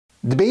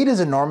Debate is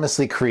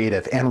enormously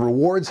creative and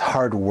rewards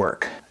hard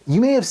work.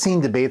 You may have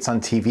seen debates on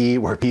TV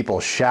where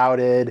people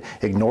shouted,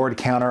 ignored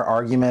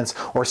counter-arguments,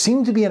 or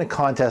seemed to be in a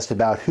contest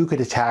about who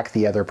could attack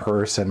the other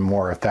person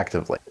more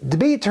effectively.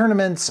 Debate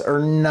tournaments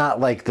are not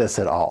like this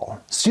at all.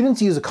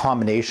 Students use a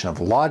combination of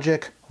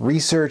logic,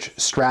 research,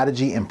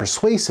 strategy, and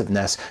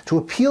persuasiveness to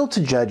appeal to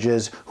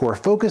judges who are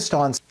focused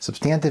on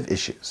substantive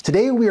issues.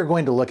 Today we are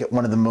going to look at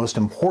one of the most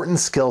important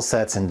skill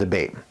sets in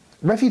debate: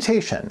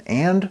 refutation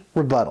and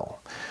rebuttal.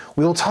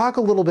 We will talk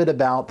a little bit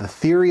about the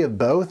theory of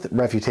both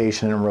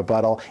refutation and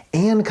rebuttal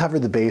and cover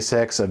the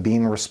basics of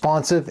being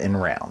responsive in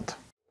round.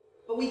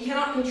 But we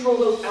cannot control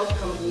those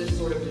outcomes in this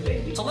sort of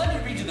debate. So let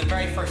me read you the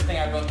very first thing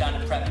I wrote down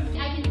to prep.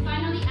 I can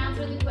finally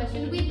answer the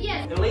question with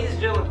yes. And ladies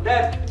and gentlemen,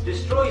 that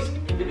destroys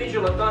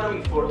individual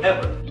autonomy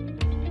forever.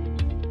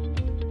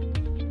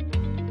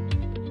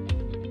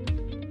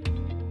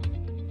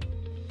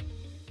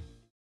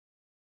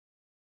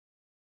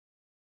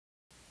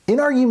 In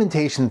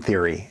argumentation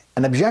theory,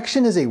 an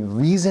objection is a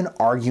reason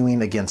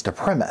arguing against a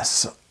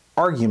premise,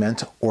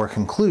 argument, or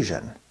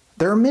conclusion.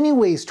 There are many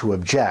ways to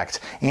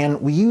object,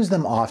 and we use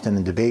them often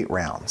in debate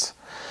rounds.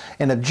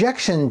 An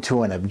objection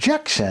to an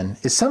objection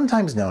is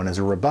sometimes known as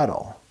a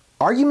rebuttal.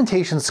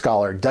 Argumentation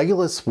scholar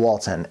Douglas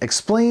Walton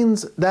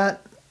explains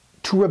that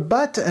to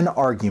rebut an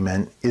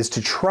argument is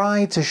to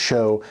try to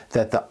show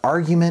that the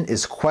argument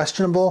is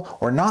questionable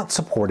or not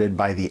supported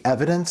by the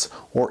evidence,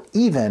 or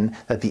even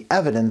that the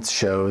evidence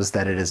shows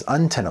that it is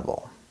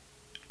untenable.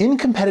 In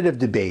competitive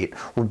debate,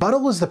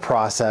 rebuttal is the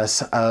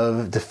process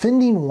of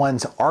defending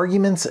one's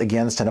arguments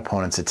against an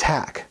opponent's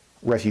attack.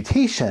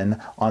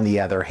 Refutation, on the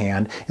other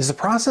hand, is the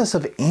process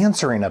of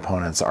answering an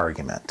opponent's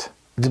argument.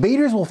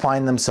 Debaters will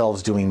find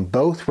themselves doing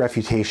both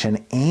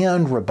refutation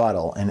and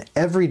rebuttal in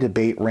every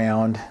debate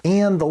round,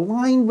 and the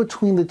line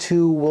between the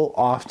two will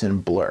often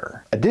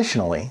blur.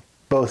 Additionally,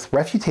 both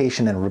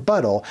refutation and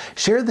rebuttal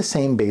share the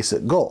same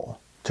basic goal: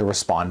 to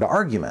respond to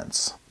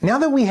arguments. Now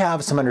that we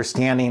have some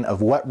understanding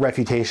of what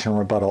refutation and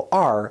rebuttal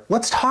are,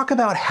 let's talk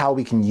about how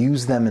we can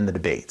use them in the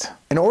debate.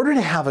 In order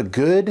to have a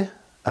good,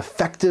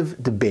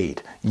 effective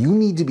debate, you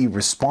need to be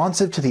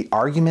responsive to the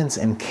arguments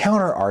and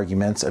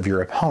counter-arguments of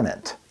your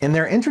opponent. In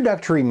their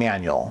introductory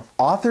manual,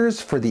 authors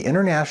for the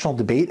International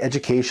Debate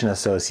Education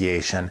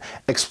Association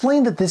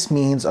explain that this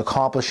means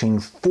accomplishing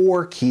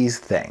 4 key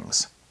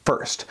things.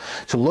 First,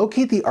 to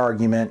locate the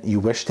argument you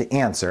wish to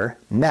answer.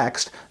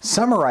 Next,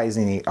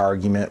 summarizing the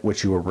argument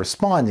which you are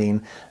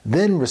responding,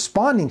 then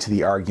responding to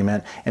the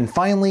argument, and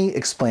finally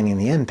explaining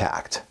the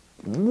impact.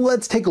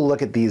 Let's take a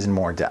look at these in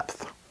more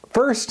depth.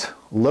 First,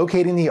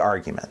 locating the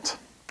argument.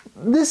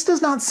 This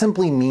does not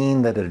simply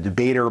mean that a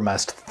debater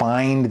must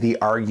find the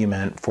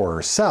argument for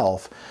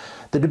herself.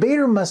 The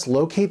debater must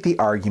locate the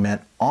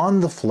argument on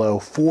the flow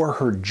for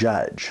her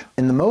judge.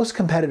 In the most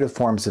competitive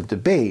forms of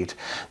debate,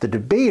 the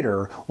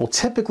debater will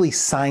typically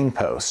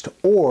signpost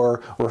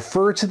or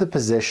refer to the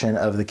position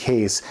of the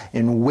case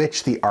in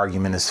which the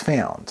argument is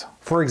found.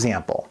 For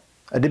example,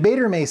 a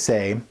debater may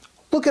say,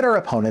 "Look at our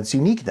opponent's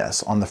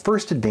uniqueness on the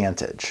first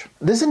advantage."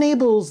 This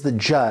enables the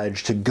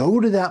judge to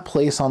go to that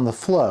place on the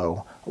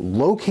flow,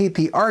 locate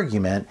the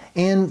argument,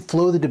 and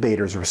flow the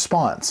debater's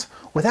response.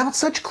 Without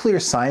such clear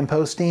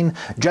signposting,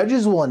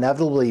 judges will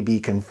inevitably be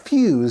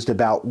confused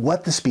about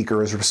what the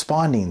speaker is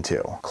responding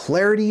to.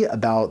 Clarity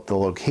about the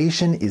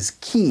location is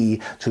key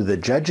to the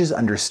judge's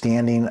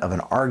understanding of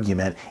an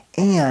argument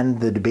and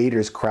the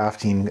debater's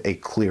crafting a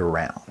clear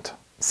round.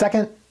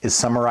 Second is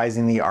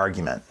summarizing the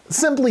argument.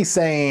 Simply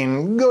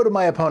saying, "Go to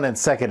my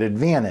opponent's second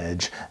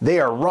advantage, they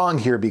are wrong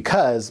here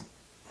because,"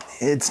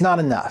 it's not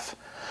enough.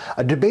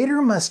 A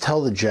debater must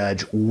tell the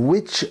judge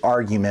which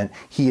argument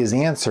he is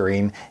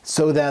answering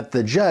so that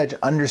the judge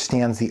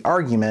understands the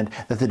argument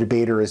that the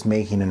debater is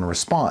making in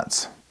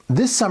response.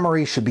 This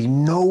summary should be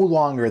no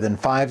longer than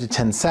 5 to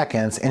 10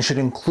 seconds and should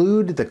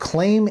include the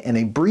claim and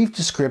a brief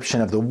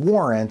description of the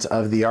warrant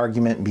of the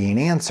argument being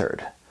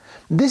answered.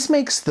 This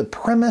makes the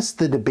premise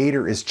the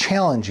debater is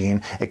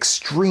challenging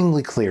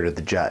extremely clear to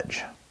the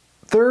judge.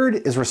 Third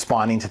is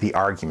responding to the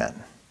argument.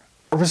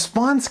 A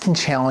response can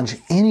challenge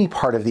any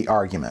part of the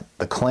argument: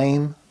 the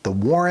claim, the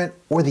warrant,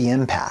 or the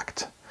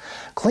impact.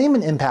 Claim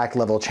and impact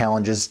level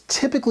challenges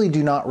typically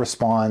do not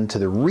respond to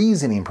the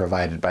reasoning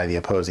provided by the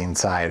opposing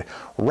side.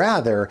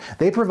 Rather,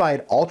 they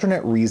provide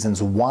alternate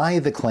reasons why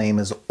the claim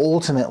is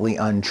ultimately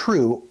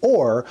untrue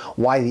or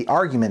why the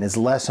argument is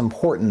less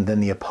important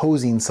than the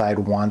opposing side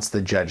wants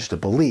the judge to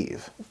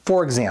believe.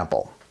 For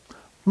example,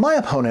 my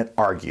opponent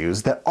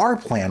argues that our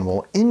plan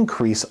will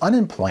increase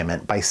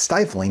unemployment by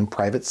stifling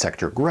private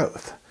sector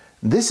growth.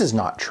 This is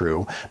not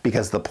true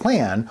because the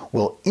plan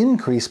will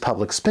increase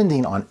public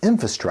spending on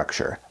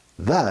infrastructure,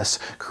 thus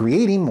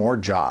creating more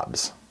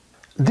jobs.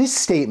 This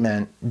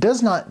statement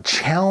does not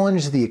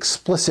challenge the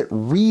explicit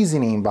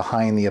reasoning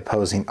behind the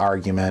opposing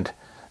argument,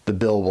 the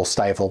bill will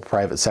stifle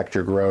private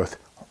sector growth.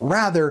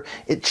 Rather,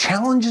 it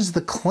challenges the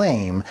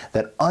claim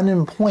that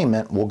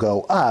unemployment will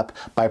go up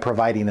by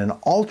providing an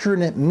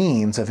alternate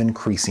means of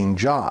increasing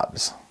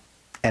jobs.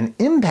 An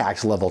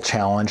impact level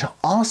challenge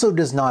also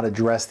does not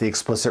address the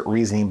explicit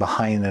reasoning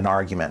behind an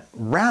argument.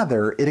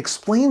 Rather, it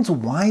explains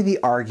why the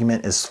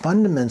argument is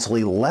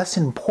fundamentally less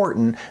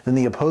important than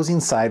the opposing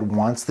side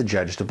wants the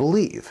judge to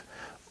believe.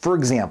 For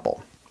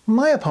example,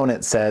 my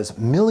opponent says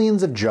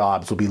millions of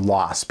jobs will be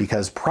lost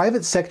because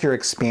private sector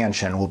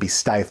expansion will be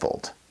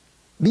stifled.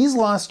 These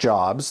lost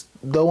jobs,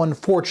 though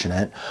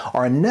unfortunate,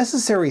 are a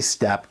necessary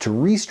step to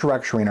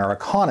restructuring our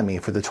economy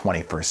for the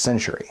 21st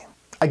century.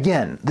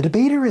 Again, the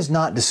debater is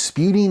not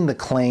disputing the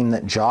claim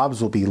that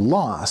jobs will be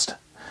lost.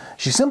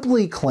 She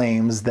simply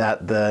claims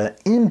that the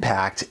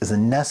impact is a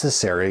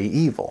necessary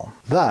evil.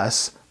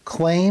 Thus,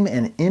 claim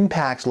and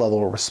impact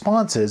level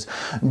responses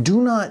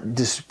do not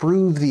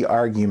disprove the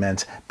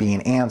argument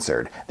being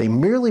answered. They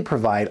merely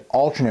provide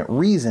alternate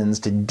reasons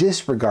to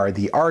disregard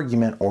the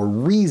argument or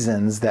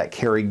reasons that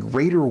carry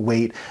greater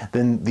weight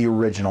than the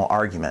original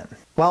argument.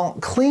 While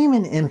claim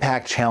and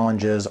impact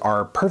challenges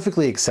are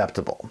perfectly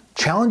acceptable,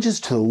 challenges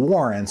to the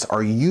warrants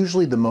are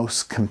usually the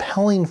most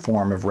compelling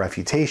form of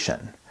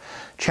refutation.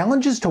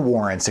 Challenges to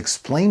warrants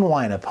explain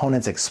why an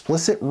opponent's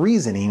explicit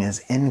reasoning is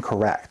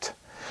incorrect.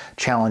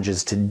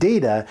 Challenges to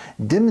data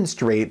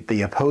demonstrate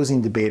the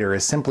opposing debater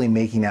is simply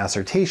making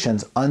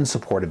assertions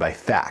unsupported by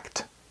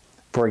fact.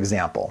 For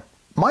example,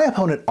 my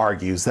opponent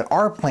argues that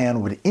our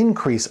plan would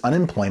increase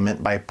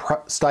unemployment by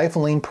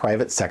stifling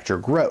private sector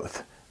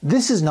growth.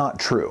 This is not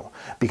true,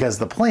 because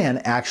the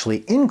plan actually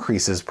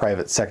increases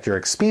private sector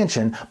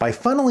expansion by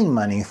funneling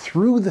money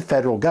through the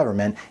federal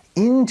government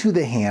into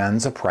the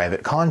hands of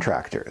private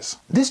contractors.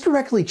 This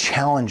directly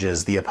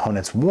challenges the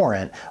opponent's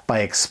warrant by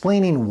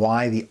explaining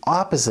why the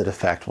opposite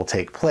effect will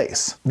take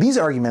place. These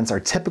arguments are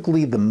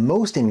typically the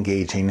most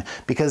engaging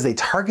because they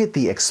target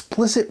the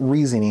explicit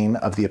reasoning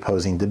of the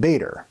opposing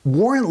debater.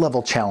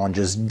 Warrant-level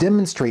challenges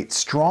demonstrate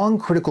strong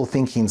critical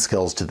thinking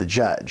skills to the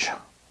judge,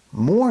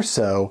 more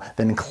so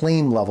than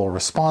claim-level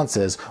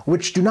responses,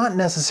 which do not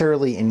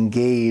necessarily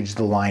engage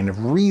the line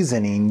of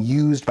reasoning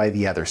used by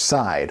the other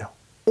side,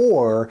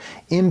 or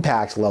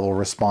impact-level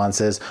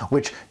responses,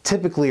 which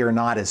typically are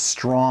not as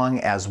strong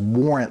as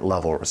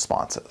warrant-level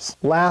responses.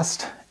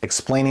 Last,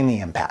 explaining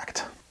the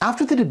impact.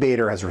 After the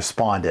debater has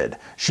responded,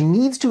 she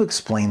needs to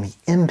explain the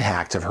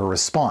impact of her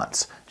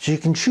response. She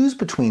can choose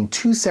between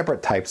two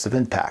separate types of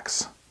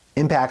impacts: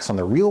 impacts on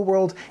the real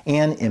world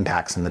and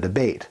impacts in the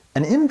debate.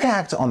 An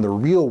impact on the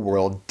real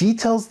world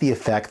details the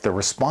effect the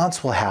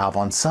response will have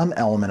on some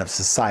element of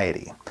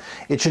society.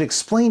 It should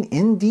explain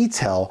in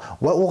detail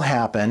what will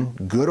happen,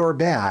 good or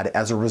bad,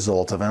 as a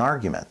result of an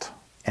argument.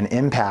 An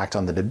impact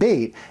on the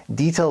debate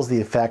details the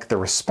effect the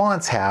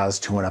response has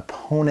to an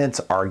opponent's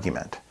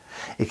argument.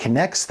 It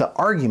connects the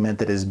argument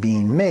that is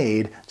being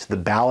made to the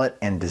ballot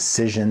and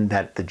decision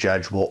that the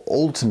judge will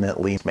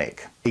ultimately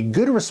make. A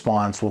good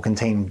response will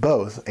contain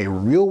both a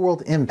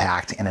real-world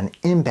impact and an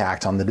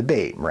impact on the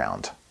debate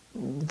round.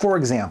 For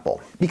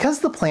example, because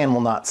the plan will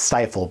not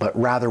stifle but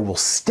rather will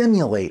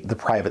stimulate the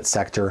private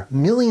sector,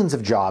 millions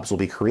of jobs will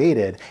be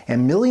created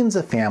and millions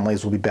of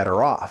families will be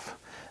better off.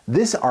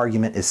 This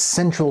argument is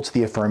central to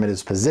the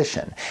affirmative's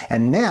position,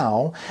 and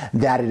now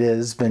that it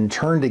has been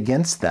turned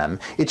against them,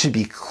 it should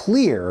be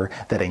clear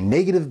that a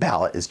negative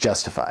ballot is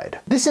justified.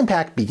 This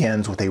impact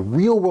begins with a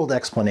real-world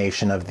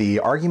explanation of the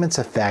argument's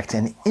effect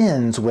and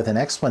ends with an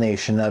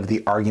explanation of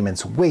the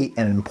argument's weight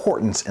and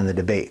importance in the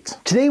debate.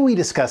 Today we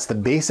discussed the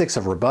basics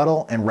of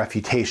rebuttal and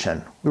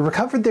refutation. We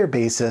recovered their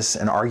basis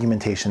in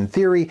argumentation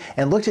theory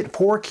and looked at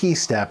 4 key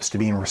steps to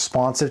being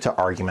responsive to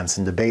arguments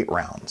in debate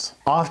rounds.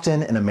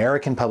 Often in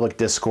American public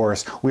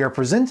discourse, we are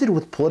presented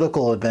with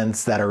political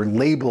events that are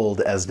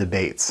labeled as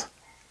debates.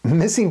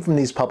 Missing from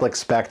these public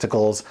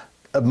spectacles,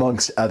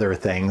 amongst other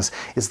things,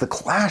 is the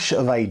clash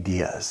of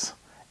ideas.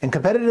 In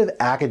competitive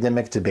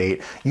academic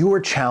debate, you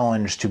are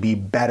challenged to be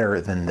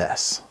better than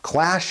this.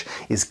 Clash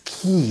is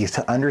key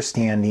to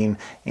understanding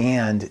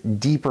and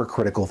deeper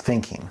critical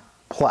thinking.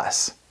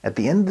 Plus, at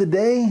the end of the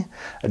day,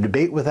 a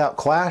debate without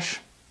clash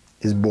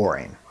is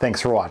boring. Thanks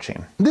for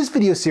watching. This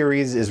video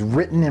series is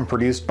written and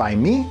produced by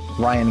me,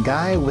 Ryan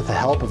Guy, with the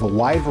help of a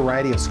wide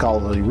variety of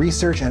scholarly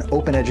research and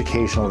open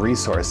educational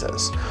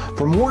resources.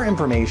 For more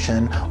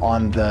information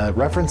on the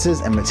references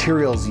and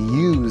materials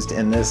used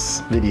in this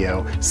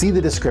video, see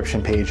the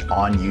description page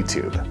on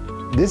YouTube.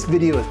 This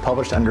video is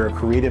published under a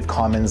Creative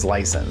Commons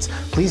license.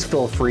 Please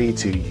feel free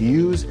to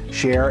use,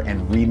 share,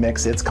 and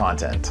remix its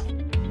content.